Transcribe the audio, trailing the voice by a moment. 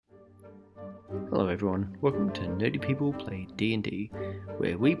Hello everyone, welcome to Nerdy People Play D&D,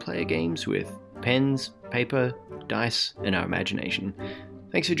 where we play games with pens, paper, dice, and our imagination.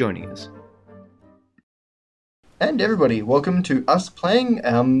 Thanks for joining us. And everybody, welcome to us playing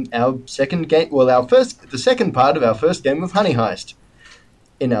our second game, the second part of our first game of Honey Heist.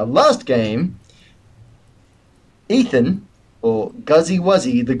 In our last game, Ethan, or Guzzy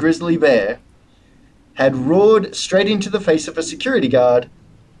Wuzzy the Grizzly Bear, had roared straight into the face of a security guard,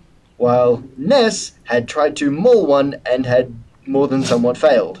 while Ness had tried to maul one and had more than somewhat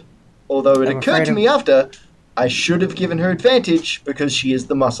failed. Although it occurred to me after, I should have given her advantage because she is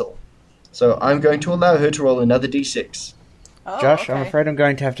the muscle. So I'm going to allow her to roll another d6. Oh, Josh, okay. I'm afraid I'm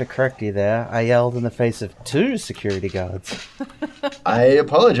going to have to correct you there. I yelled in the face of 2 security guards. I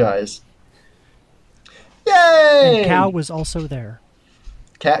apologize. Yay! And Cal was also there.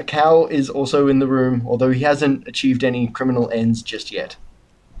 Cal is also in the room, although he hasn't achieved any criminal ends just yet.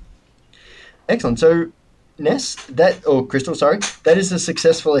 Excellent. So, Ness, Crystal, that is a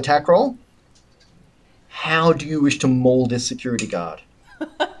successful attack roll. How do you wish to maul this security guard?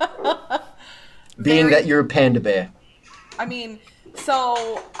 Being that you're a panda bear. I mean,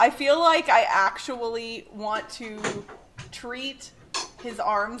 so I feel like I actually want to treat his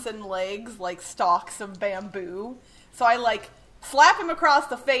arms and legs like stalks of bamboo. So I slap him across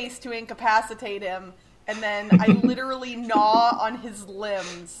the face to incapacitate him, and then I literally gnaw on his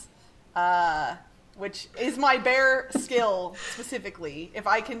limbs. Which is my bear skill specifically. If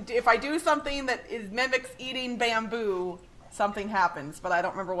I do something that mimics eating bamboo, something happens, but I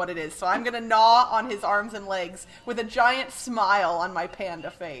don't remember what it is. So I'm gonna gnaw on his arms and legs with a giant smile on my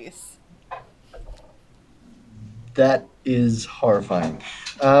panda face. That is horrifying.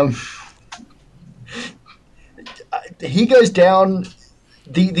 He goes down.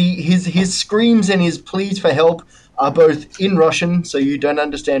 His screams and his pleas for help are both in Russian, so you don't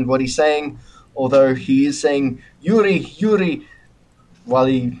understand what he's saying. Although he is saying "Yuri, Yuri," while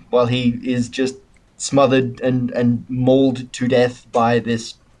he is just smothered and mauled to death by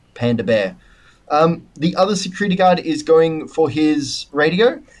this panda bear. The other security guard is going for his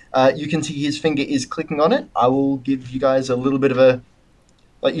radio. You can see his finger is clicking on it. I will give you guys a little bit of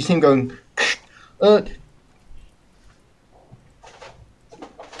you see him going.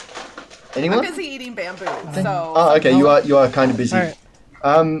 Anyone? I'm busy eating bamboo, so. Oh, okay. You are kind of busy. All right.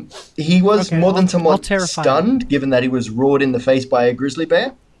 He was more than somewhat terrify stunned, given that he was roared in the face by a grizzly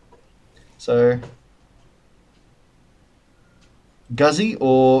bear. So, Guzzy,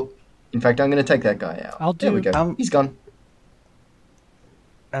 or in fact, I'm going to take that guy out. There we go. He's gone.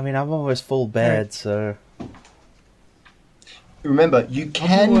 I mean, I'm almost full bed, so... Remember, you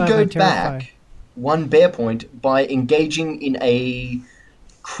can go back 1 bear point by engaging in a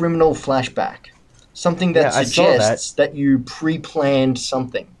criminal flashback. Something that suggests that you pre-planned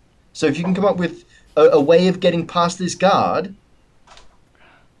something. So if you can come up with a way of getting past this guard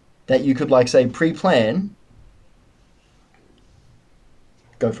that you could, say, pre-plan,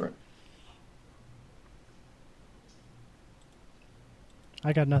 go for it.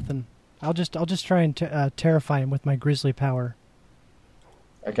 I got nothing. I'll just try and terrify him with my grizzly power.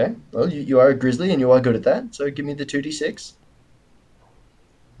 Okay. Well, you are a grizzly and you are good at that. So give me the 2d6.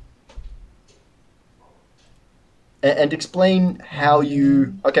 And explain how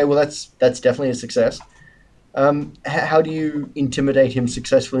you... Okay, well, that's definitely a success. How do you intimidate him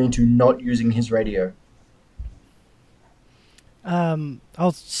successfully into not using his radio?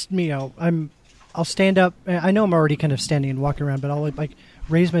 I'll stand up. I know I'm already kind of standing and walking around, but I'll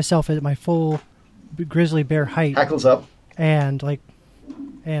raise myself at my full grizzly bear height. Hackles up. And get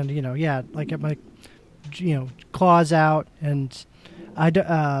my claws out, and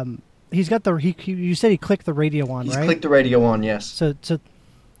he's got you said he clicked the radio on, right? He's clicked the radio on, yes.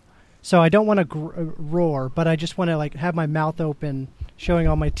 So I don't want to roar, but I just want to have my mouth open, showing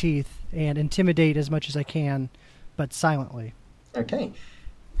all my teeth, and intimidate as much as I can, but silently. Okay.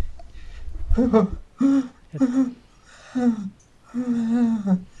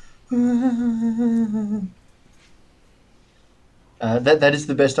 That is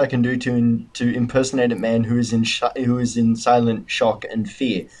the best I can do to impersonate a man who is in silent shock and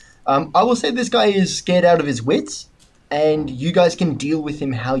fear. I will say this guy is scared out of his wits, and you guys can deal with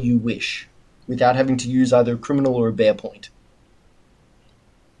him how you wish, without having to use either a criminal or a bear point.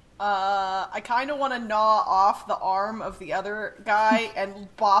 I kind of want to gnaw off the arm of the other guy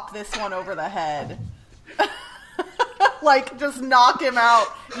and bop this one over the head. Just knock him out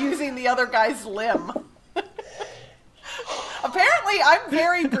using the other guy's limb. Apparently, I'm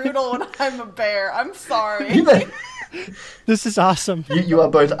very brutal when I'm a bear. I'm sorry. This is awesome. You are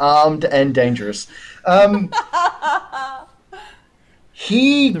both armed and dangerous.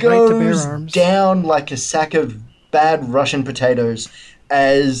 He The right to bear goes arms. down like a sack of bad Russian potatoes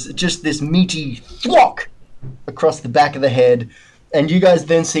as just this meaty thwack across the back of the head. And you guys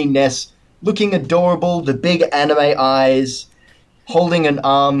then see Ness looking adorable, the big anime eyes, holding an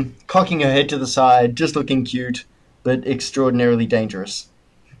arm, cocking her head to the side, just looking cute, but extraordinarily dangerous.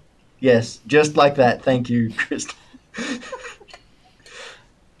 Yes, just like that. Thank you, Kristen.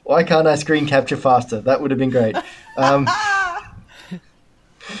 Why can't I screen capture faster? That would have been great.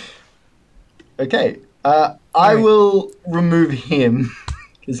 Okay. I will remove him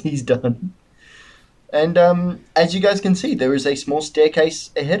because he's done. And as you guys can see, there is a small staircase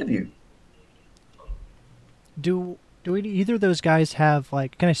ahead of you. Do either of those guys have,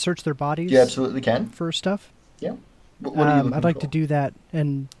 like, can I search their bodies You absolutely can. for stuff? Yeah. What are you looking I'd like for? to do that,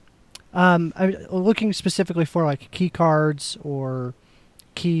 and I'm looking specifically for like key cards or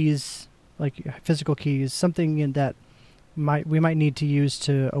keys, like physical keys, something in that we might need to use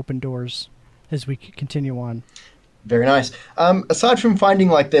to open doors as we continue on. Very nice. Aside from finding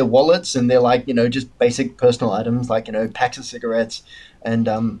like their wallets and their like, just basic personal items like, packs of cigarettes and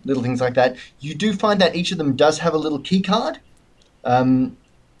little things like that, you do find that each of them does have a little key card.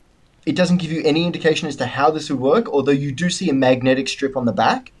 It doesn't give you any indication as to how this would work, although you do see a magnetic strip on the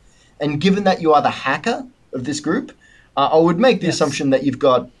back. And given that you are the hacker of this group, I would make the assumption that you've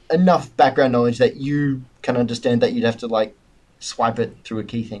got enough background knowledge that you can understand that you'd have to like swipe it through a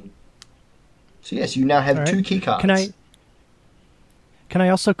key thing. So yes, you now have All right. 2 key cards. Can I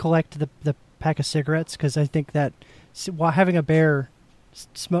also collect the pack of cigarettes? Because I think that while having a bear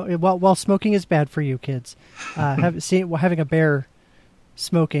while smoking is bad for you kids, having a bear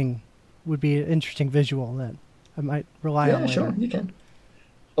smoking would be an interesting visual that I might rely on later. Sure, you can.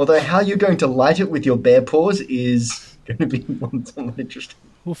 Although how you're going to light it with your bear paws is going to be somewhat interesting.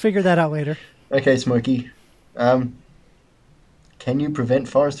 We'll figure that out later. Okay, Smokey. Can you prevent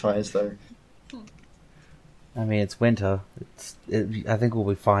forest fires, though? I mean, it's winter. I think we'll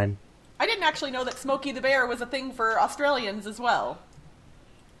be fine. I didn't actually know that Smokey the Bear was a thing for Australians as well.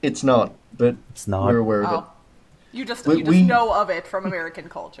 It's not, but It's not. we're aware of it. Oh. You just We- know of it from American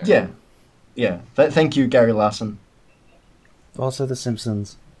culture. Yeah. Thank you, Gary Larson. Also, The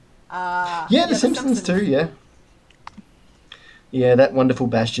Simpsons. Yeah, The Simpsons too, yeah. Yeah, that wonderful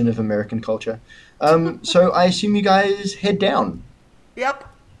bastion of American culture. So I assume you guys head down. Yep.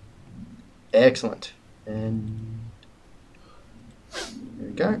 Excellent. And there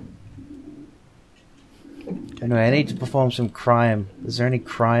we go. Anyway, I need to perform some crime. Is there any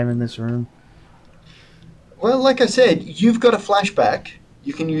crime in this room? Well, like I said, you've got a flashback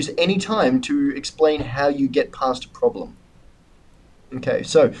you can use any time to explain how you get past a problem. Okay,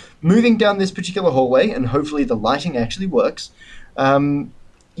 so moving down this particular hallway, and hopefully the lighting actually works,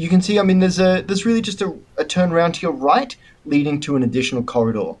 you can see, there's really just a turnaround to your right, leading to an additional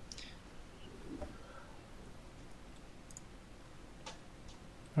corridor.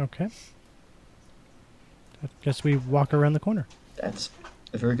 Okay. I guess we walk around the corner. That's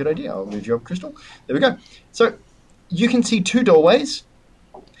a very good idea. I'll move you up, Crystal. There we go. So you can see 2 doorways.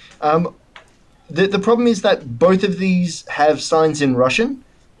 The problem is that both of these have signs in Russian,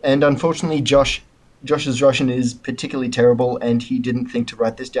 and unfortunately Josh's Russian is particularly terrible, and he didn't think to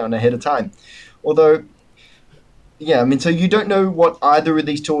write this down ahead of time. Although, so you don't know what either of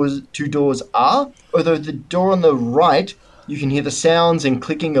these 2 doors are, although the door on the right, you can hear the sounds and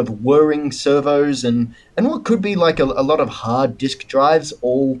clicking of whirring servos and what could be like a lot of hard disk drives,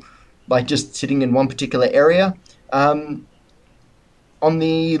 all like just sitting in one particular area. On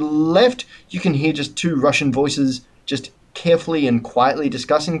the left, you can hear just 2 Russian voices just carefully and quietly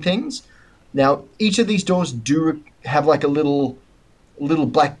discussing things. Now, each of these doors do have like a little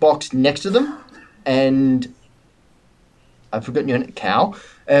black box next to them, and I've forgotten your name, Cow.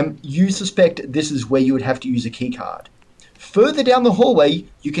 You suspect this is where you would have to use a key card. Further down the hallway,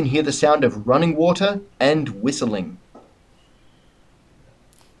 you can hear the sound of running water and whistling.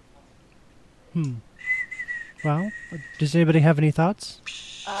 Well, does anybody have any thoughts?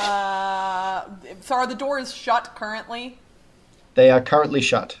 So are the doors shut currently? They are currently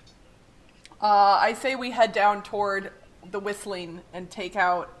shut. I say we head down toward the whistling and take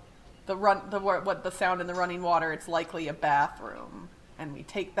out the sound in the running water. It's likely a bathroom, and we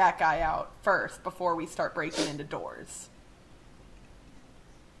take that guy out first before we start breaking into doors.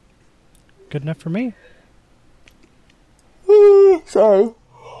 Good enough for me. So,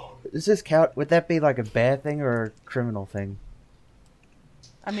 does this count? Would that be like a bad thing or a criminal thing?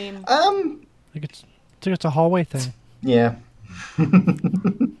 I mean, Like it's a hallway thing. Yeah.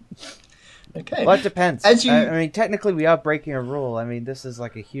 Okay. Well, it depends. As you- I mean, technically, we are breaking a rule. I mean, this is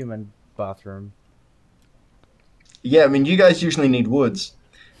like a human bathroom. Yeah, I mean, you guys usually need woods.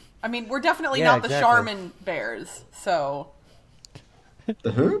 I mean, we're definitely Yeah, not the exactly. Charmin bears, so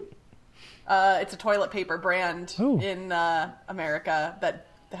The who? it's a toilet paper brand Ooh. in America that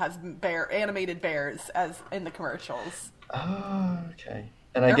has animated bears as in the commercials. Oh, okay.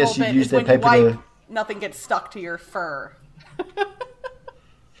 And I Their guess whole you bit use is their when paper you wipe, to... nothing gets stuck to your fur.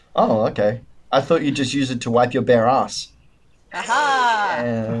 Oh, okay. I thought you'd just use it to wipe your bare ass. Aha!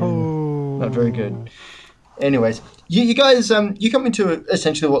 Oh. Not very good. Anyways, you guys, you come into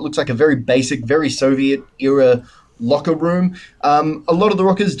essentially what looks like a very basic, very Soviet-era locker room. A lot of the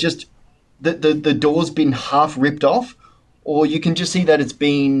lockers just... The door's been half ripped off, or you can just see that it's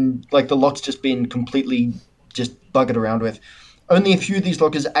been... Like, the lock's just been completely just buggered around with. Only a few of these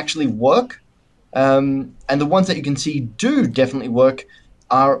lockers actually work. And the ones that you can see do definitely work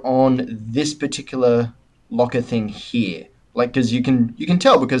are on this particular locker thing here. Like, because you can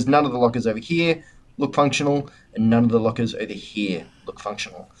tell because none of the lockers over here look functional and none of the lockers over here look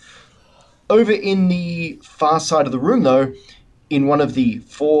functional. Over in the far side of the room, though, in one of the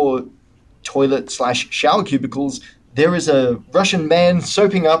 4 toilet/shower cubicles, there is a Russian man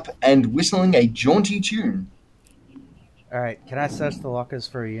soaping up and whistling a jaunty tune. Alright, can I search the lockers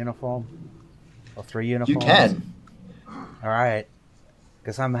for a uniform? Or 3 uniforms? You can. Alright.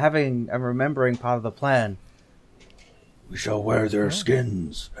 Because I'm remembering part of the plan. We shall wear their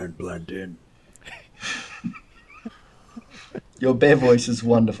skins and blend in. Your bear voice is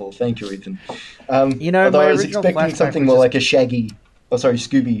wonderful. Thank you, Ethan. You know, although my I was original expecting flashback something was more just- like a Shaggy... Oh, sorry,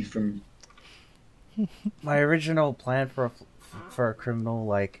 Scooby from... My original plan for a criminal,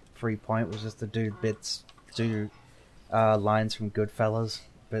 like, free point was just to do lines from Goodfellas,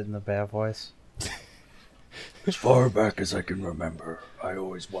 but in the bear voice. As far back as I can remember, I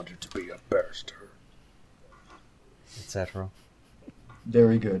always wanted to be a barrister. Etc.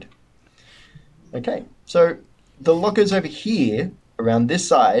 Very good. Okay, so the lockers over here, around this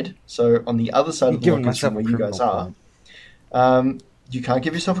side, so on the other side of the Giving lockers from myself a where you guys criminal are, point. you can't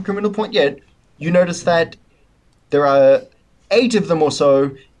give yourself a criminal point yet. You notice that there are 8 of them or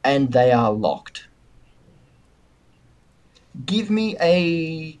so, and they are locked. Give me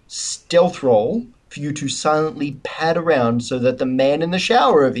a stealth roll for you to silently pad around so that the man in the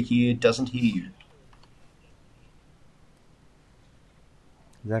shower over here doesn't hear you.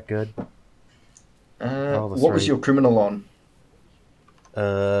 Is that good? What was 3. your criminal on?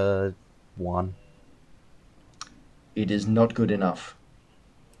 1. It is not good enough.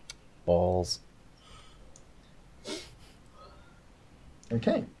 Balls.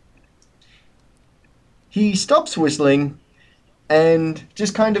 Okay. He stops whistling and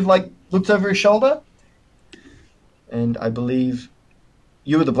just kind of like looks over his shoulder. And I believe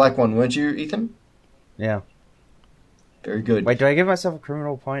you were the black one, weren't you, Ethan? Yeah. Very good. Wait, do I give myself a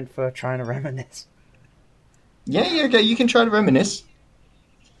criminal point for trying to reminisce? Yeah, okay, you can try to reminisce.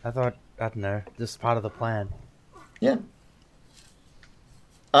 I don't know, this is part of the plan. Yeah.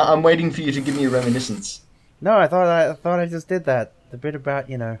 I'm waiting for you to give me a reminiscence. No, I thought I just did that. The bit about,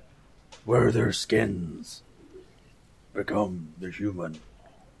 Wear their skins. Become the human.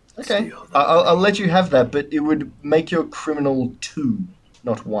 Okay. Steal the I'll let you have that, but it would make your criminal 2,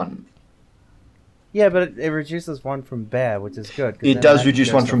 not 1. Yeah, but it reduces 1 from bear, which is good. 'cause It then does I reduce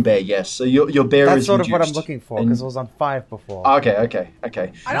can 1 go from bear, yes. So your bear That's is sort reduced. of what I'm looking for, because And- it was on 5 before. Okay. I I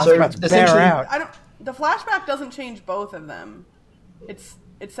don't- was about to bear essentially- out. I don't. The flashback doesn't change both of them. It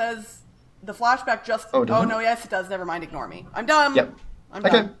says the flashback just. Oh, does it? no, yes, it does. Never mind. Ignore me. I'm done. Yep. I'm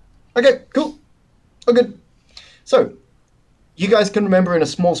Okay. done. Okay, cool. Oh, good. So, you guys can remember in a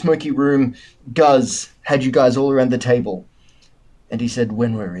small smoky room, Guz had you guys all around the table. And he said,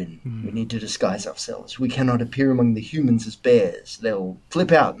 when we're in, we need to disguise ourselves. We cannot appear among the humans as bears. They'll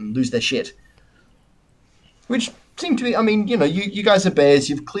flip out and lose their shit. Which seemed to be, you guys are bears.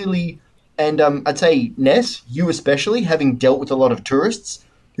 You've clearly, and I'd say, Ness, you especially, having dealt with a lot of tourists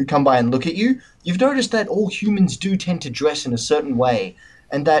who come by and look at you, you've noticed that all humans do tend to dress in a certain way.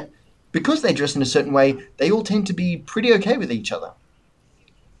 And that because they dress in a certain way, they all tend to be pretty okay with each other.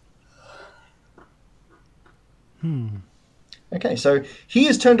 Okay, so he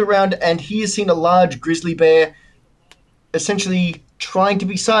has turned around and he has seen a large grizzly bear essentially trying to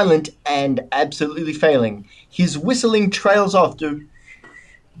be silent and absolutely failing. His whistling trails off to...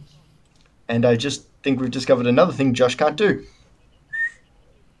 And I just think we've discovered another thing Josh can't do.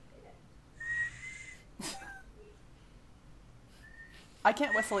 I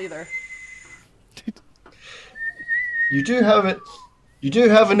can't whistle either. You do have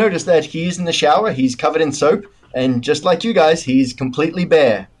a notice that he is in the shower, he's covered in soap, and just like you guys, he's completely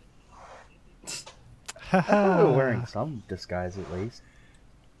bare. I thought we were wearing some disguise at least.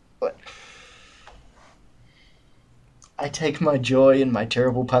 But I take my joy in my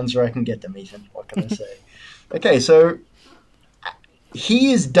terrible puns where I can get them, Ethan. What can I say? Okay, so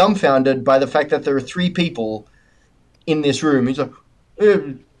he is dumbfounded by the fact that there are 3 people in this room. He's like,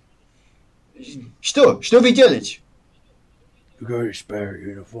 Что вы делаете? You got your spare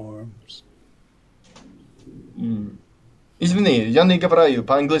uniforms? Извини, я не говорю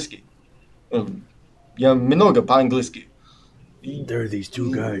по-английски. Я много по-английски. There are these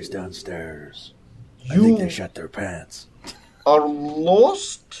 2 guys downstairs. I think they shut their pants. Are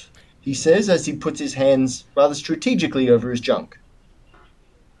lost, he says as he puts his hands rather strategically over his junk.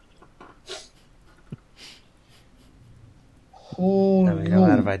 I'm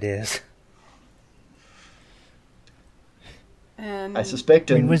out of ideas. And I suspect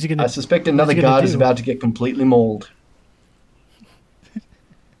another guard is about to get completely mauled.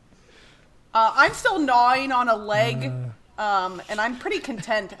 I'm still gnawing on a leg, and I'm pretty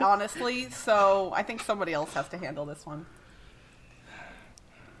content, honestly. So I think somebody else has to handle this one.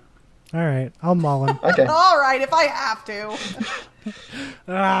 All right, I'll maul him. Okay. All right, if I have to.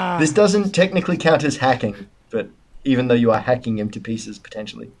 This doesn't technically count as hacking, but even though you are hacking him to pieces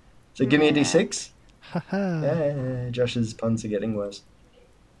potentially. So give me a d6. Yeah, Josh's puns are getting worse.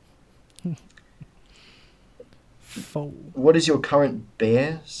 4. What is your current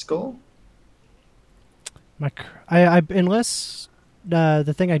bear score? Unless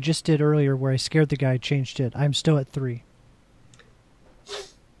the thing I just did earlier where I scared the guy changed it, I'm still at 3.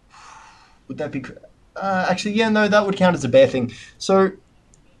 Would that be... actually, yeah, no, that would count as a bear thing. So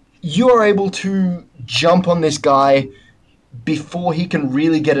you are able to jump on this guy before he can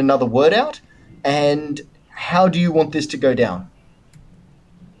really get another word out. And how do you want this to go down?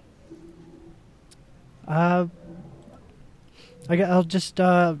 I'll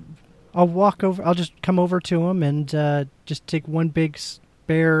walk over. I'll just come over to him and just take one big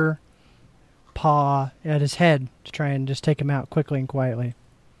bear paw at his head to try and just take him out quickly and quietly.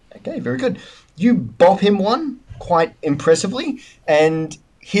 Okay, very good. You bop him one quite impressively, and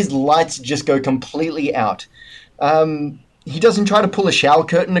his lights just go completely out. He doesn't try to pull a shower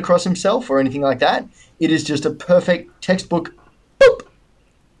curtain across himself or anything like that. It is just a perfect textbook boop,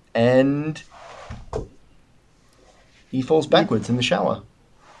 and he falls backwards in the shower.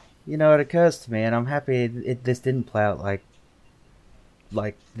 You know, it occurs to me, and I'm happy this didn't play out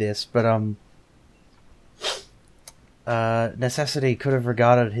like this, but Necessity could have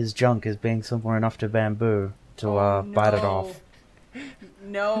regarded his junk as being somewhere enough to bamboo to bite it off.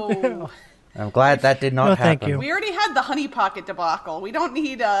 No. I'm glad that did not happen. Thank you. We already had the Honey Pocket debacle. We don't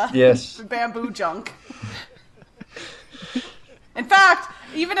need bamboo junk. In fact,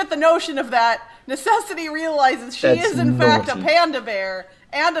 even at the notion of that, Necessity realizes she is in fact a panda bear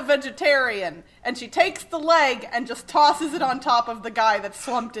and a vegetarian, and she takes the leg and just tosses it on top of the guy that's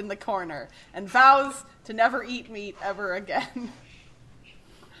slumped in the corner and vows to never eat meat ever again.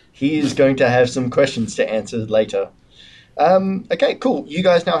 He is going to have some questions to answer later. Okay, cool. You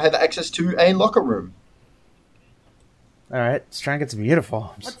guys now have access to a locker room. Alright, let's try and get some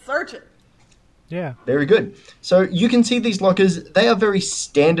uniforms. Let's search it. Yeah. Very good. So you can see these lockers. They are very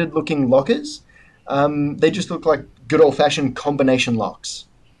standard-looking lockers. They just look like good old-fashioned combination locks.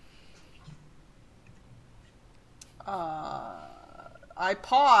 I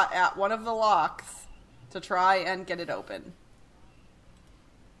paw at one of the locks to try and get it open.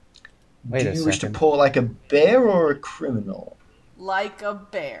 Wait Do a you wish to second. paw like a bear or a criminal? Like a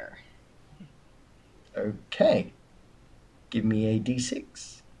bear. Okay. Give me a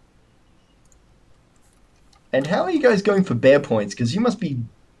d6. And how are you guys going for bear points? Because you must be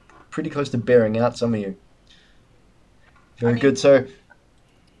pretty close to bearing out, some of you. Very good. So,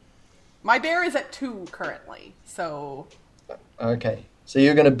 My bear is at 2 currently, so... okay. So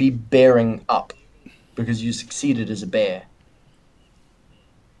you're going to be bearing up because you succeeded as a bear.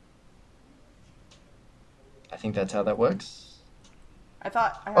 I think that's how that works. I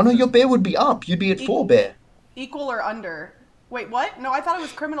thought... Oh, no, your bear would be up. You'd be at 4 bear. Equal or under. Wait, what? No, I thought it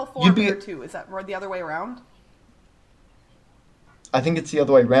was criminal 4, You'd be- bear 2. Is that more the other way around? I think it's the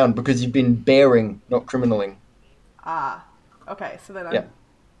other way around because you've been bearing, not criminaling. Ah. Okay, so then Yeah.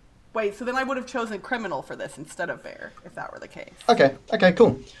 Wait, so then I would have chosen criminal for this instead of bear, if that were the case. Okay,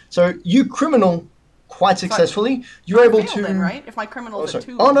 cool. So you criminal quite successfully. You're able Failed to... then, right? If my criminal's Oh, at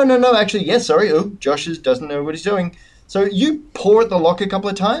sorry. 2. Oh, no, actually, yes, sorry. Oh, Josh doesn't know what he's doing. So you paw at the locker a couple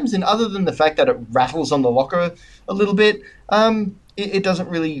of times, and other than the fact that it rattles on the locker a little bit, it doesn't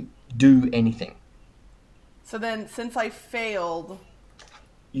really do anything. So then, since I failed,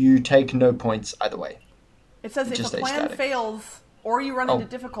 You take no points either way. it says It if just a stays plan static. fails or you run Oh. into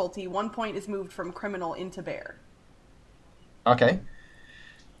difficulty, 1 point is moved from criminal into bear. Okay.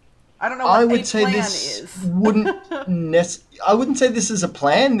 I don't know what I a would say plan this is. wouldn't I don't know what I a would say plan this is. I wouldn't say this is a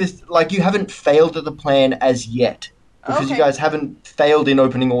plan. This like you haven't failed at the plan as yet because you Okay. guys haven't failed in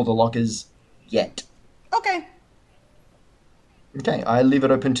opening all the lockers yet. Okay. Okay, I leave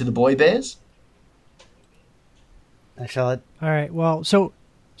it open to the boy bears. Shall I? All right. Well, so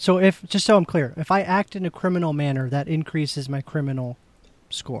if just so I'm clear, if I act in a criminal manner, that increases my criminal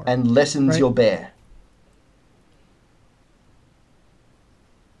score. And lessens Right. your bear.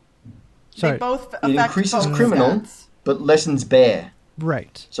 Sorry. They both It affect increases both criminal, stats. but lessens bear.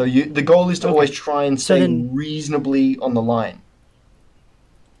 Right. So the goal is to Okay. always try and So stay then- reasonably on the line.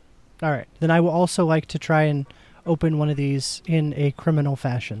 All right. Then I will also like to try and open one of these in a criminal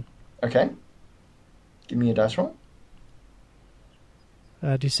fashion. Okay. Give me a dice roll.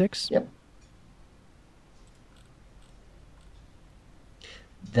 D6. Yep.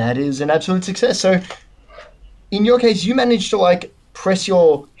 That is an absolute success. So, in your case, you managed to like press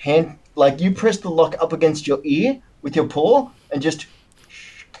your hand, like you press the lock up against your ear with your paw, and just.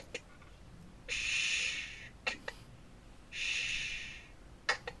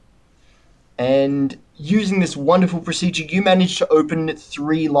 And using this wonderful procedure, you manage to open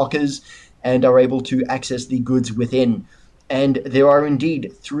 3 lockers and are able to access the goods within. And there are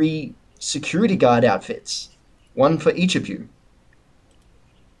indeed 3 security guard outfits, one for each of you.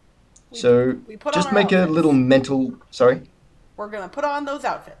 So we put just on our make a outfits. little mental. Sorry. We're gonna put on those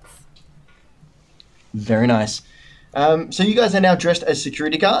outfits. Very nice. So you guys are now dressed as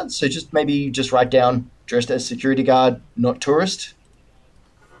security guards. So just maybe just write down dressed as security guard, not tourist.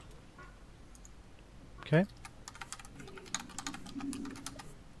 Okay.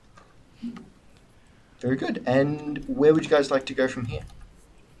 Very good. And where would you guys like to go from here?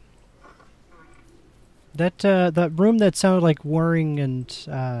 That room that sounded like whirring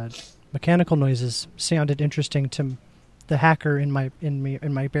and mechanical noises sounded interesting to the hacker in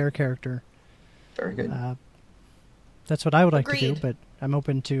my bear character. Very good. That's what I would like to do, Agreed. but I'm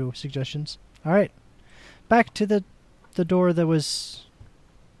open to suggestions. All right, back to the door that was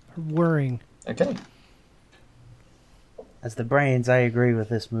whirring. Okay. As the brains, I agree with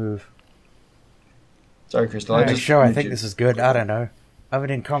this move. Sorry, Crystal. Alright, Sure, I moved think you. this is good. I don't know. I'm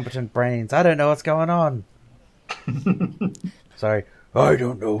an incompetent brains. I don't know what's going on. Sorry. I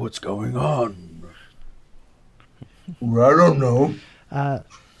don't know what's going on. I don't know.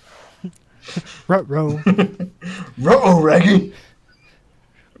 Ruh-roh. Ruh-oh, Raggy.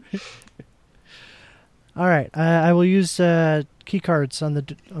 All right, I will use key cards on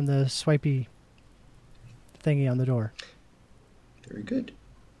the swipey thingy on the door. Very good.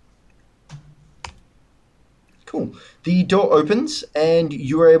 Cool. The door opens and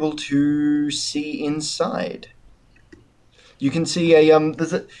you are able to see inside. You can see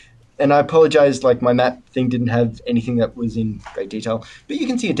and I apologize, like my map thing didn't have anything that was in great detail, but you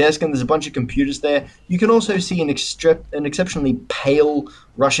can see a desk and there's a bunch of computers there. You can also see an exceptionally pale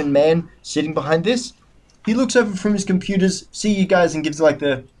Russian man sitting behind this. He looks over from his computers, see you guys, and gives like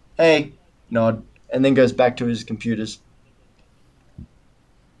the hey nod, and then goes back to his computers.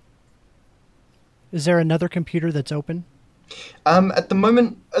 Is there another computer that's open? At the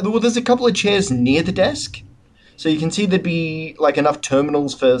moment, well, there's a couple of chairs near the desk, so you can see there'd be like enough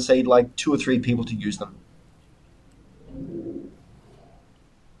terminals for, say, like 2 or 3 people to use them.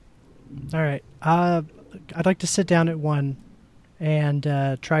 All right. I'd like to sit down at one and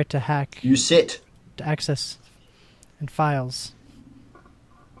try to hack You sit. to access and files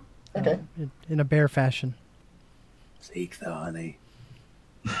Okay. in a bear fashion. Seek the honey.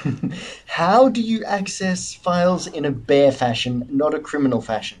 How do you access files in a bear fashion, not a criminal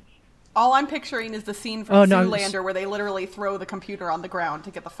fashion? All I'm picturing is the scene from Oh, no, Zoolander where they literally throw the computer on the ground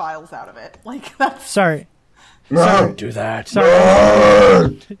to get the files out of it. Like that's Sorry. Don't do that.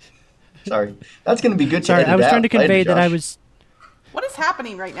 Sorry. That's going to be good to Sorry, edit I was out trying to later, convey that I Josh. was. what is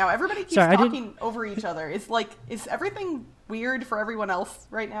happening right now. Everybody keeps Sorry, I didn't- talking over each other. Is everything weird for everyone else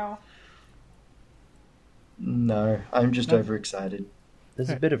right now? No, I'm just overexcited. There's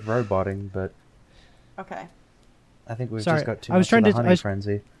a bit of roboting, but Okay. I think we've Sorry, just got too I was much trying of the to- honey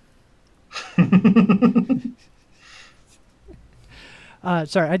frenzy.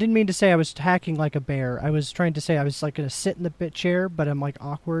 Sorry, I didn't mean to say I was hacking like a bear. I was trying to say I was like going to sit in the bit chair, but I'm like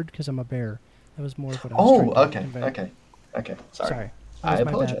awkward because I'm a bear. That was more of what I was Oh, trying to okay, convey. okay. Sorry. Sorry. That I was my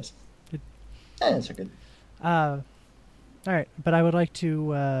bad. apologize. It- That's okay. All right, but I would like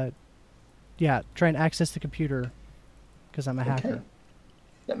to, try and access the computer because I'm a hacker. Okay.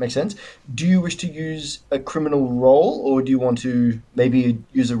 That makes sense. Do you wish to use a criminal role, or do you want to maybe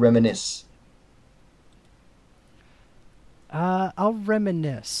use a reminisce? I'll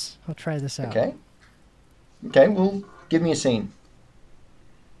reminisce. I'll try this out. Okay. Okay, well, give me a scene.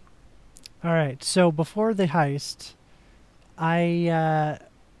 All right. So before the heist, I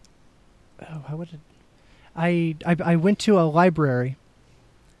I went to a library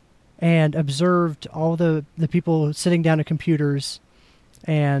and observed all the people sitting down at computers,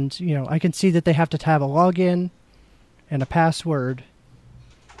 and I can see that they have to have a login and a password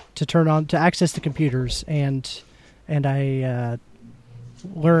to access the computers, and I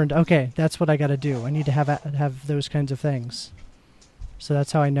learned, okay, that's what I got to do. I need to have those kinds of things. So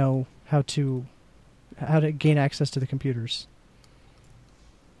that's how I know how to gain access to the computers.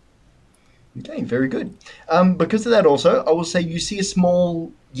 Okay, very good. Because of that also, I will say you see a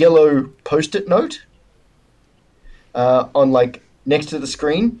small yellow post-it note on, like, next to the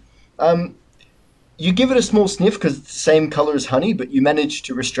screen. You give it a small sniff because it's the same color as honey, but you manage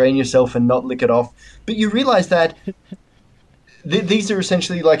to restrain yourself and not lick it off. But you realize that these are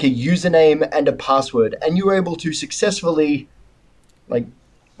essentially like a username and a password, and you were able to successfully, like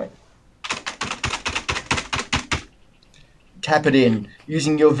tap it in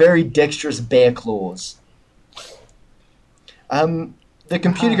using your very dexterous bear claws. The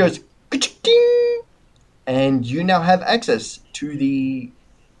computer goes ka-ching, and you now have access to the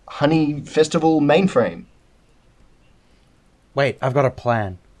Honey Festival mainframe. Wait, I've got a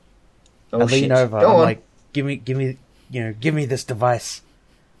plan. Oh, I lean shit. over. Go I'm on. like, give me this device.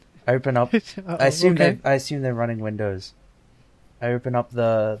 I open up. Uh-oh, I assume okay. I assume they're running Windows. I open up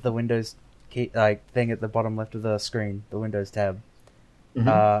the Windows key, like thing at the bottom left of the screen, the Windows tab, and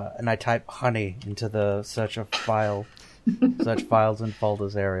I type honey into the search files and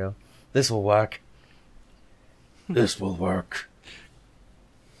folders area. This will work. This will work.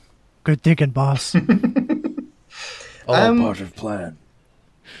 Good thinking, boss. All part of plan.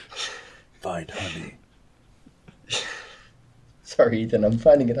 Find honey. Sorry, Ethan, I'm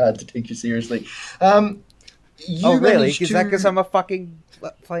finding it hard to take you seriously. You Oh, really? managed Is that because to- I'm a fucking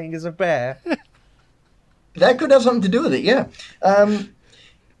playing as a bear? That could have something to do with it, yeah.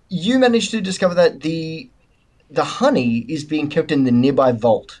 You managed to discover that the honey is being kept in the nearby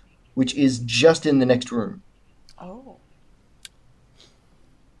vault, which is just in the next room. Oh.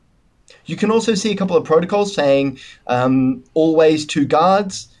 You can also see a couple of protocols saying always 2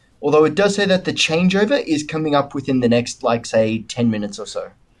 guards, although it does say that the changeover is coming up within the next, like, say, 10 minutes or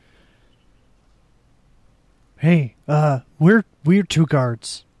so. Hey, we're 2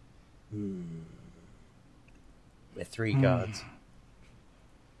 guards. We're 3 guards.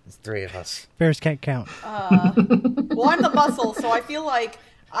 There's 3 of us. Bears can't count. Well, I'm the muscle, so I feel like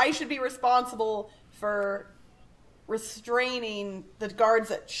I should be responsible for restraining the guards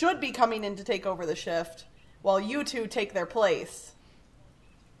that should be coming in to take over the shift, while you 2 take their place.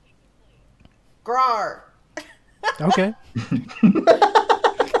 Grar. Okay.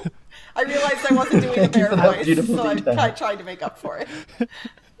 I realized I wasn't doing a Thank you bear for that voice, beautiful so detail. I tried to make up for it.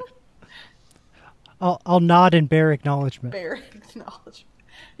 I'll nod in bear acknowledgement. Bear acknowledgement.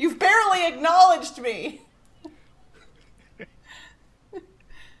 You've barely acknowledged me.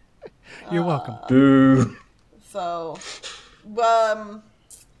 You're welcome. Boo. So,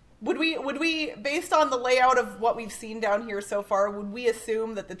 would we, based on the layout of what we've seen down here so far, would we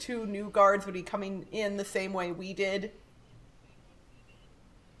assume that the 2 new guards would be coming in the same way we did?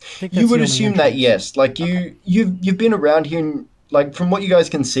 I think You that's would the only assume that, entrance. yes. Like, you've been around here, and, like, from what you guys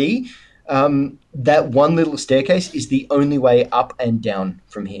can see, that one little staircase is the only way up and down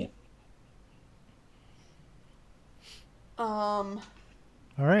from here.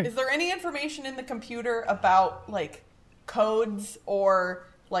 All right. Is there any information in the computer about, like, codes or,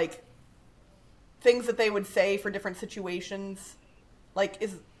 like, things that they would say for different situations? Like,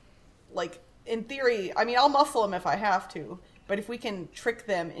 in theory, I mean, I'll muscle them if I have to, but if we can trick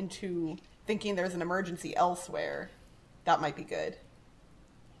them into thinking there's an emergency elsewhere, that might be good.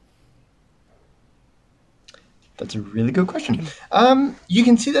 That's a really good question. You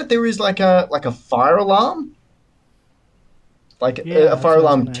can see that there is like a fire alarm, like Yeah, a that's fire what I was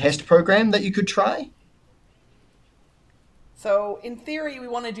alarm gonna ask. test program that you could try. So, in theory, we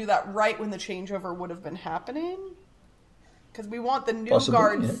want to do that right when the changeover would have been happening. Because we want the new Possibly,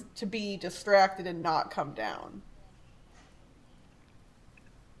 guards yeah. to be distracted and not come down.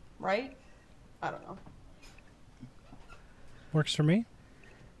 Right? I don't know. Works for me.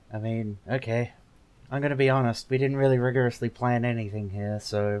 I mean, okay. I'm gonna be honest. We didn't really rigorously plan anything here,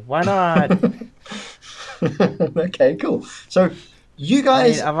 so why not? Okay, cool. So you I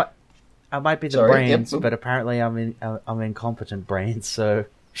guys, mean, I might be the Sorry, yep. brains, but apparently I'm incompetent brains. So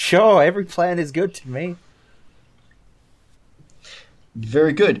sure, every plan is good to me.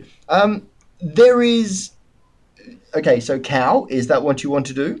 very good. There is. Okay, so Cal, is that what you want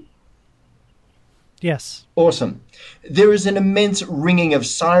to do? Yes. Awesome. There is an immense ringing of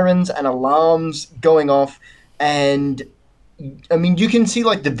sirens and alarms going off, and I mean, you can see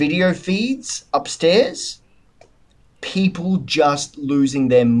like the video feeds upstairs. People just losing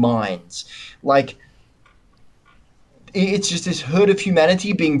their minds. Like, it's just this herd of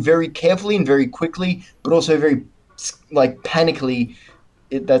humanity being very carefully and very quickly, but also very, like, panically.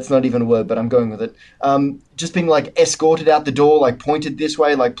 That's not even a word, but I'm going with it. Just being, like, escorted out the door, like, pointed this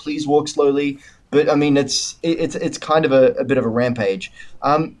way, like, please walk slowly. But, I mean, it's kind of a bit of a rampage.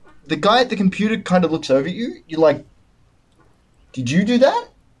 The guy at the computer kind of looks over at you. You're like, did you do that?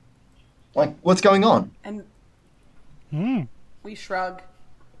 Like, what's going on? And Hmm. we shrug.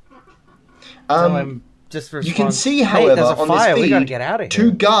 So I'm just You can see, hey, however, there's a on fire. this We gotta feed, get out of here.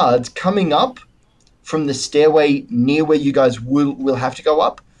 two guards coming up from the stairway near where you guys will have to go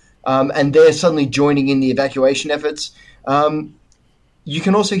up, and they're suddenly joining in the evacuation efforts. You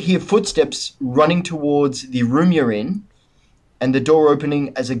can also hear footsteps running towards the room you're in, and the door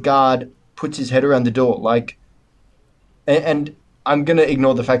opening as a guard puts his head around the door. Like, and I'm going to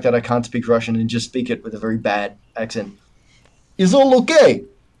ignore the fact that I can't speak Russian and just speak it with a very bad accent. Is all okay?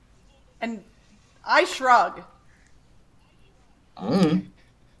 And I shrug.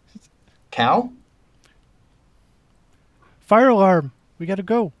 Cow? Fire alarm. We gotta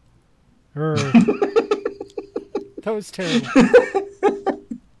go. That was terrible.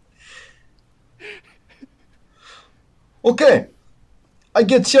 Okay. I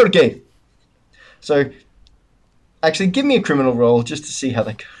get Sergey. So, actually, give me a criminal roll just to see how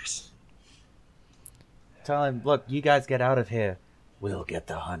that goes. Tell him, look, you guys get out of here. We'll get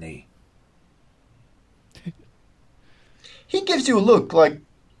the honey. He gives you a look like,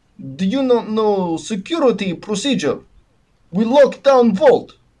 do you not know security procedure? We lock down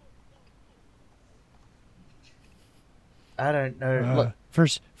vault. I don't know. Look,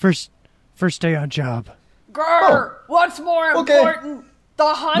 First day on job. Grr! What's more okay. important?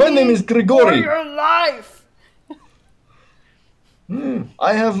 The honey My name is Grigori. or your life?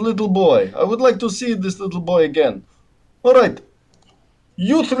 I have little boy. I would like to see this little boy again. All right.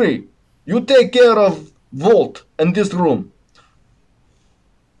 You three, you take care of vault and this room.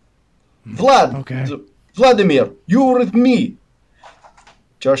 Okay. Vladimir, you were with me.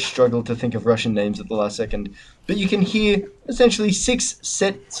 Josh struggled to think of Russian names at the last second, but you can hear essentially 6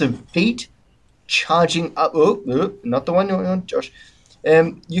 sets of feet charging up. Not the one you want, Josh.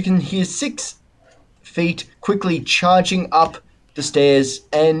 You can hear 6 feet quickly charging up the stairs,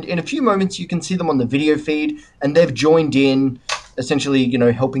 and in a few moments you can see them on the video feed, and they've joined in, essentially,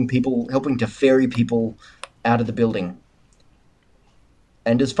 helping to ferry people out of the building.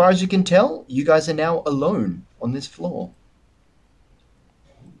 And as far as you can tell, you guys are now alone on this floor.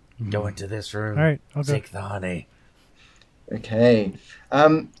 go into this room. All right, I'll go. Take the honey. Okay.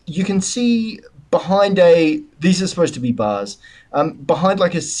 You can see behind these are supposed to be bars. Behind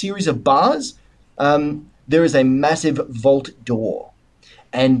like a series of bars, there is a massive vault door.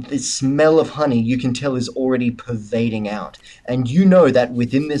 And the smell of honey, you can tell, is already pervading out. And you know that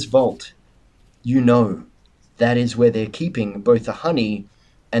within this vault, that is where they're keeping both the honey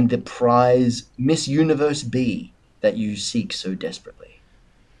and the prize Miss Universe bee that you seek so desperately.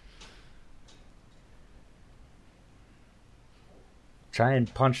 Try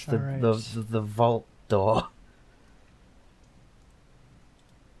and punch the, All right. the vault door.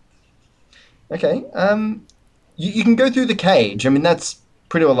 Okay. You can go through the cage. I mean, that's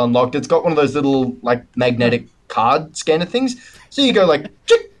pretty well unlocked. It's got one of those little, like, magnetic card scanner things. So you go, like,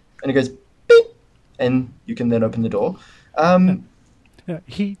 chick, and it goes beep, and you can then open the door.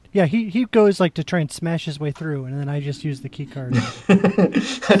 He goes like to try and smash his way through, and then I just use the key card.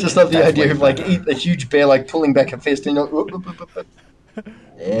 I just love the idea of, like, a huge bear, like, pulling back a fist, and you're like, whoop, whoop, whoop, whoop.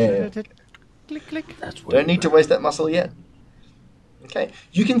 Yeah. Click click. That's where Don't need to waste that muscle yet. Okay.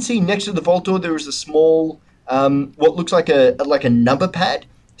 You can see next to the vault door there is a small, what looks like a number pad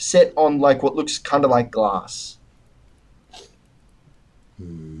set on, like, what looks kind of like glass. Yeah,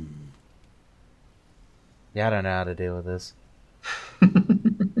 I don't know how to deal with this.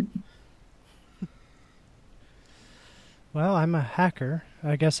 Well, I'm a hacker.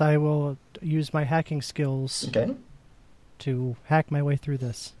 I guess I will use my hacking skills Okay. to hack my way through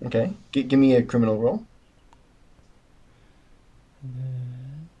this. Okay. Give me a criminal roll.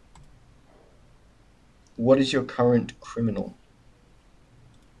 What is your current criminal?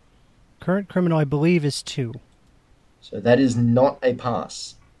 Current criminal, I believe, is 2. So that is not a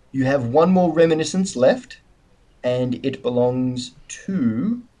pass. You have one more reminiscence left, and it belongs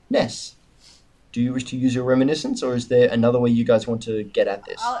to Ness. Do you wish to use your reminiscence, or is there another way you guys want to get at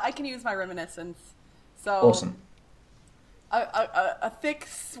this? I can use my reminiscence. So Awesome. a thick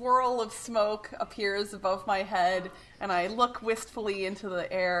swirl of smoke appears above my head, and I look wistfully into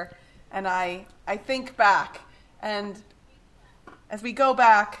the air, and I think back, and as we go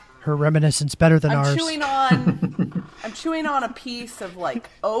back, Her reminiscence better than I'm ours. chewing on a piece of like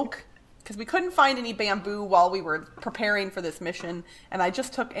oak, because we couldn't find any bamboo while we were preparing for this mission, and I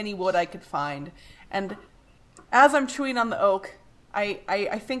just took any wood I could find. And as I'm chewing on the oak,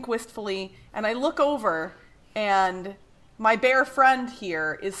 I think wistfully, and I look over, and my bear friend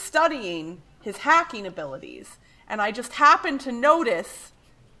here is studying his hacking abilities, and I just happen to notice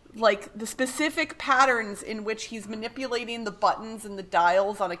like the specific patterns in which he's manipulating the buttons and the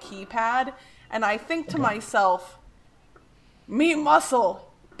dials on a keypad, and I think to myself, me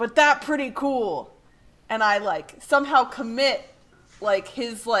muscle, but that pretty cool. And I like somehow commit like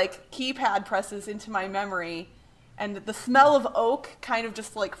his like keypad presses into my memory, and the smell of oak kind of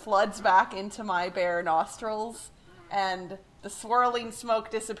just like floods back into my bare nostrils, and the swirling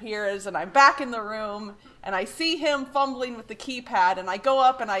smoke disappears, and I'm back in the room, and I see him fumbling with the keypad, and I go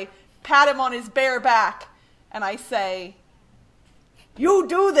up and I pat him on his bare back, and I say, "You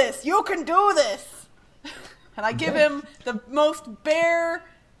do this! You can do this!" And I give him the most bear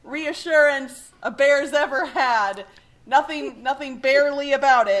reassurance a bear's ever had. Nothing barely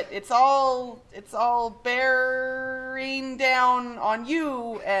about it. It's all bearing down on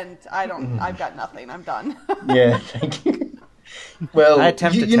you, and I've got nothing. I'm done. Yeah, thank you. Well, I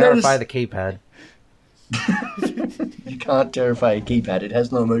attempt to terrify the keypad. You can't terrify a keypad. It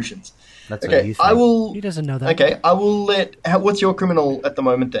has no emotions. That's what Okay, you think. I will. He doesn't know that. Okay, I will let. What's your criminal at the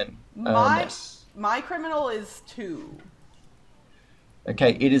moment then? Ness? My criminal is 2.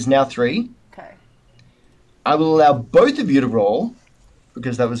 Okay, it is now 3. Okay. I will allow both of you to roll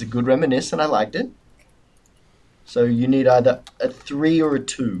because that was a good reminisce and I liked it. So you need either a 3 or a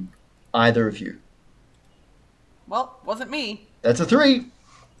 2, either of you. Well, wasn't me. That's a 3.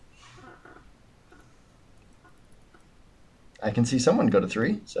 I can see someone got a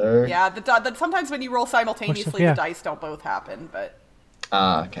 3. So Yeah, sometimes when you roll simultaneously, Yeah. the dice don't both happen. But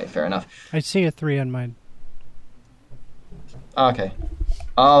okay, fair enough. I see a 3 on mine. Okay.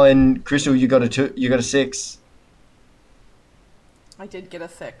 Oh, and Crystal, you got a 2. You got a 6. I did get a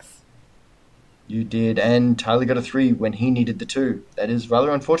 6. You did, and Tyler got a 3 when he needed the 2. That is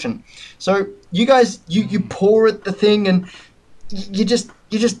rather unfortunate. So you guys, you pour at the thing, and you're just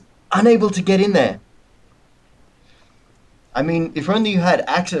unable to get in there. I mean, if only you had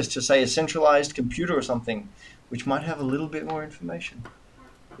access to, say, a centralized computer or something, which might have a little bit more information.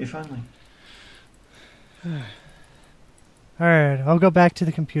 If only. All right, I'll go back to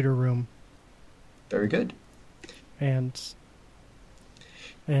the computer room, Very good. and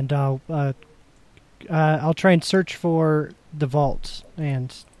I'll try and search for the vault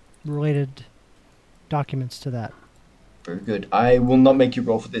and related documents to that. Very good. I will not make you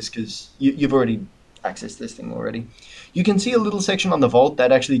roll for this because you've already accessed this thing already. You can see a little section on the vault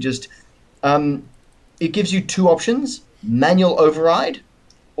that actually just it gives you 2 options: manual override,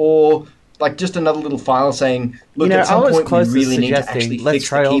 or like just another little file saying, "Look, at some point we really need to actually let's fix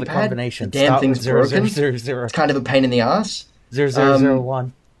try the all the keypad. combinations. The damn Start thing's with 0, broken. 0, 0, 0. It's kind of a pain in the ass." 0, 0, 0,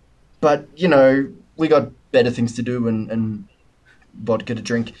 1. But we got better things to do and vodka to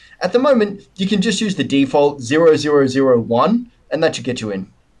drink. At the moment, you can just use the default 0001, and that should get you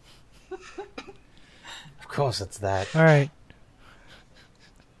in. Of course it's that. All right.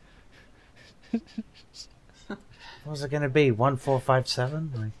 What was it going to be?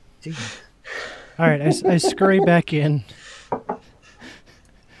 1457? Like, gee. All right, I scurry back in,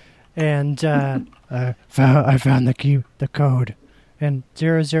 and I found the code, and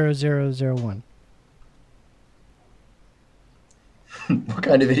 00001. What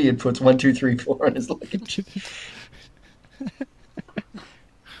kind of idiot puts 1, 2, 3, 4 on his luggage?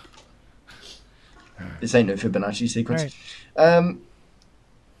 This ain't no Fibonacci sequence. Right.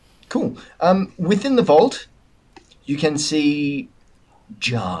 Cool. Within the vault, you can see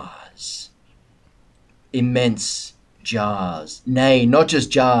jars. Immense jars. Nay, not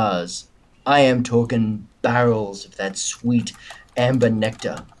just jars. I am talking barrels of that sweet amber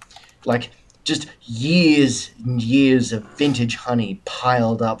nectar. Like, just years and years of vintage honey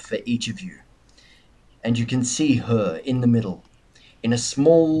piled up for each of you. And you can see her in the middle, in a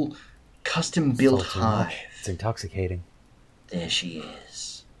small, custom-built hive. It's intoxicating. There she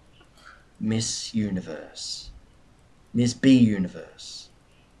is. Miss Universe. Miss B Universe.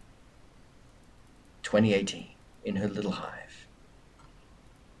 2018, in her little hive.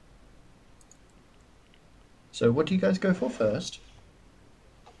 So what do you guys go for first?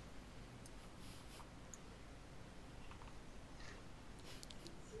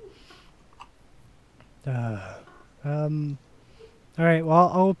 All right.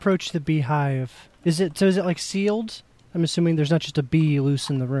 Well, I'll approach the beehive. Is it like sealed? I'm assuming there's not just a bee loose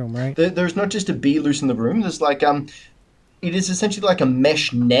in the room, right? There's not just a bee loose in the room. There's like it is essentially like a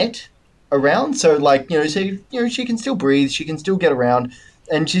mesh net around. So like she can still breathe. She can still get around,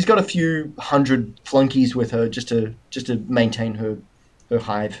 and she's got a few hundred flunkies with her just to maintain her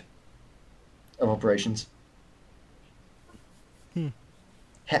hive of operations.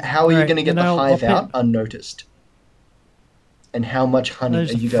 How are you going to get the hive out unnoticed? And how much honey are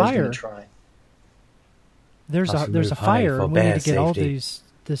you guys going to try? There's a fire. And we need to get all this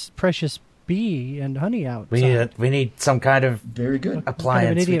precious bee and honey out. We need some kind of very good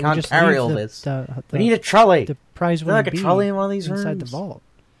appliance. We can't carry all this. We need a trolley. The prize winning like a trolley in one of these inside rooms. the vault.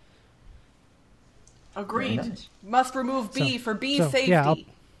 Agreed. Nice. Must remove bee for bee safety. Yeah,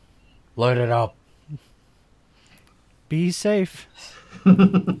 Load it up. Be safe.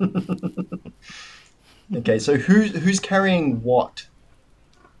 Okay, so who's carrying what?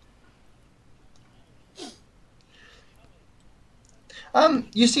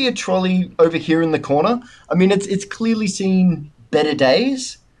 You see a trolley over here in the corner. I mean, it's clearly seen better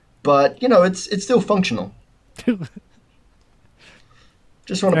days, but it's still functional.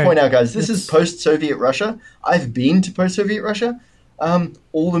 Just want to point out, guys, this is post-Soviet Russia. I've been to post-Soviet Russia.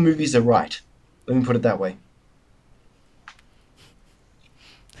 All the movies are right. Let me put it that way.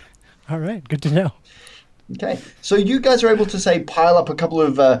 All right, good to know. Okay, so you guys are able to, say, pile up a couple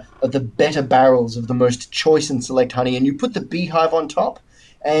of the better barrels of the most choice and select honey, and you put the beehive on top.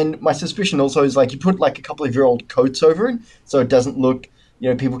 And my suspicion also is, like, you put, like, a couple of your old coats over it, so it doesn't look,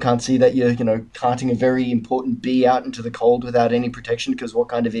 people can't see that you're, carting a very important bee out into the cold without any protection, because what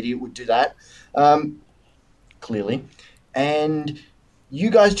kind of idiot would do that? Clearly. And you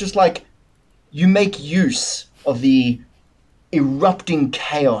guys just, like, you make use of the erupting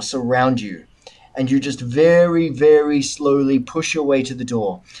chaos around you. And you just very, very slowly push your way to the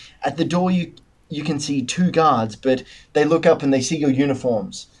door. At the door, you can see two guards, but they look up and they see your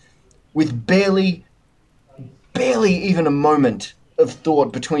uniforms. With barely even a moment of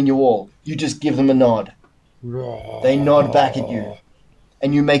thought between you all, you just give them a nod. They nod back at you.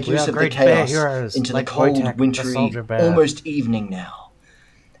 And you make use of the chaos into the cold, wintry, almost evening now.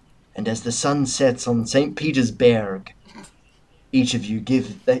 And as the sun sets on St. Petersburg, each of you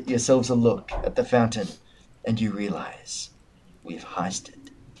give yourselves a look at the fountain, and you realize we've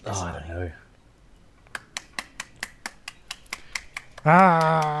heisted. I don't know.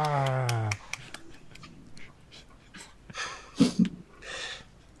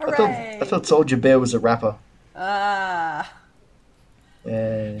 I thought Soldier Bear was a rapper. Ah.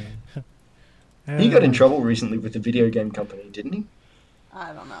 Yeah. He got in trouble recently with the video game company, didn't he?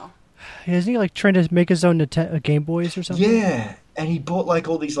 I don't know. Isn't he like trying to make his own Game Boys or something? Yeah, and he bought like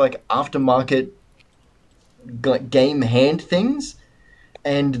all these like aftermarket game hand things,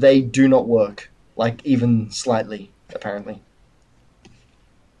 and they do not work, like even slightly, apparently.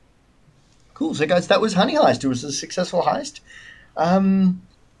 Cool. So, guys, that was Honey Heist. It was a successful heist.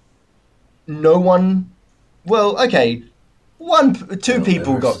 No one. Well, okay. Two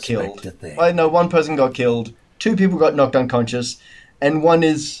people got killed. One person got killed. 2 people got knocked unconscious, and one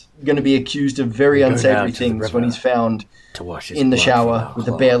is going to be accused of very unsavory things when he's found in the shower with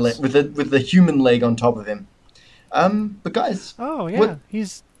a bare with the human leg on top of him. But guys, oh yeah,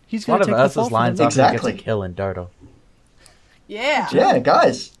 he's going to take one of the fall Ursa's lines for after he gets a kill in Dota. Yeah,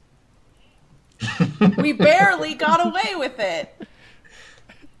 guys. We barely got away with it.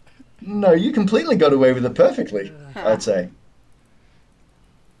 No, you completely got away with it perfectly, I'd say.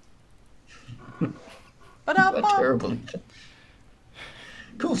 Not terribly.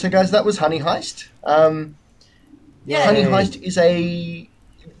 Cool. So, guys, that was Honey Heist. Honey Heist is a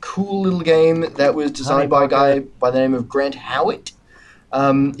cool little game that was designed by a guy by the name of Grant Howitt.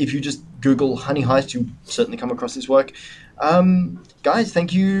 If you just Google Honey Heist, you'll certainly come across his work. Guys,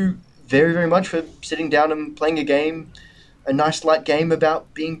 thank you very, very much for sitting down and playing a nice light game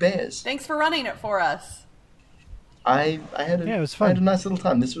about being bears. Thanks for running it for us. It was fun. I had a nice little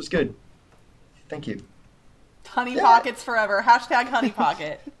time. This was good. Thank you. Honey Pockets forever. Hashtag Honey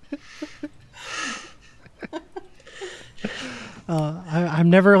Pocket. I'm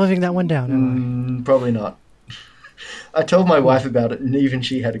never living that one down, am I? Probably not. I told my wife about it, and even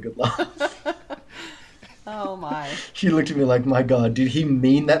she had a good laugh. Oh, my. She looked at me like, my God, did he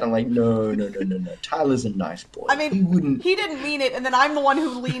mean that? I'm like, no. Tyler's a nice boy. I mean, he didn't mean it, and then I'm the one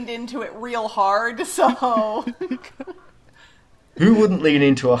who leaned into it real hard, so... Who wouldn't lean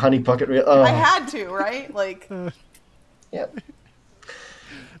into a Honey Pocket? I had to, right? Like... Yep.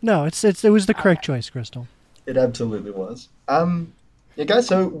 No, it was the correct choice, Crystal. It absolutely was. yeah, guys,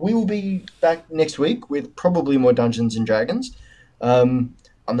 so we will be back next week with probably more Dungeons and Dragons, on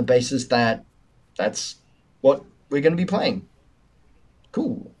the basis that that's what we're going to be playing.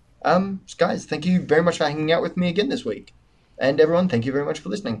 Cool. Guys, thank you very much for hanging out with me again this week. And everyone, thank you very much for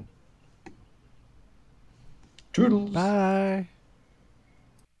listening. Toodles. Bye.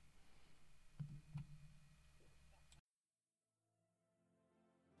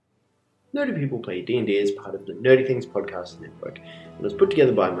 Nerdy People Play D&D is part of the Nerdy Things Podcast Network, and was put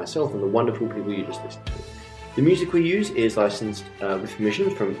together by myself and the wonderful people you just listened to. The music we use is licensed with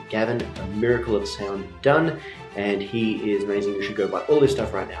permission from Gavin, A Miracle of Sound Done, and he is amazing. You should go buy all this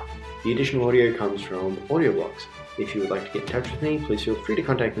stuff right now. The additional audio comes from Audioblocks. If you would like to get in touch with me, please feel free to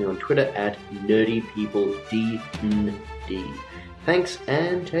contact me on Twitter at NerdyPeopleDND. Thanks,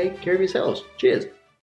 and take care of yourselves. Cheers.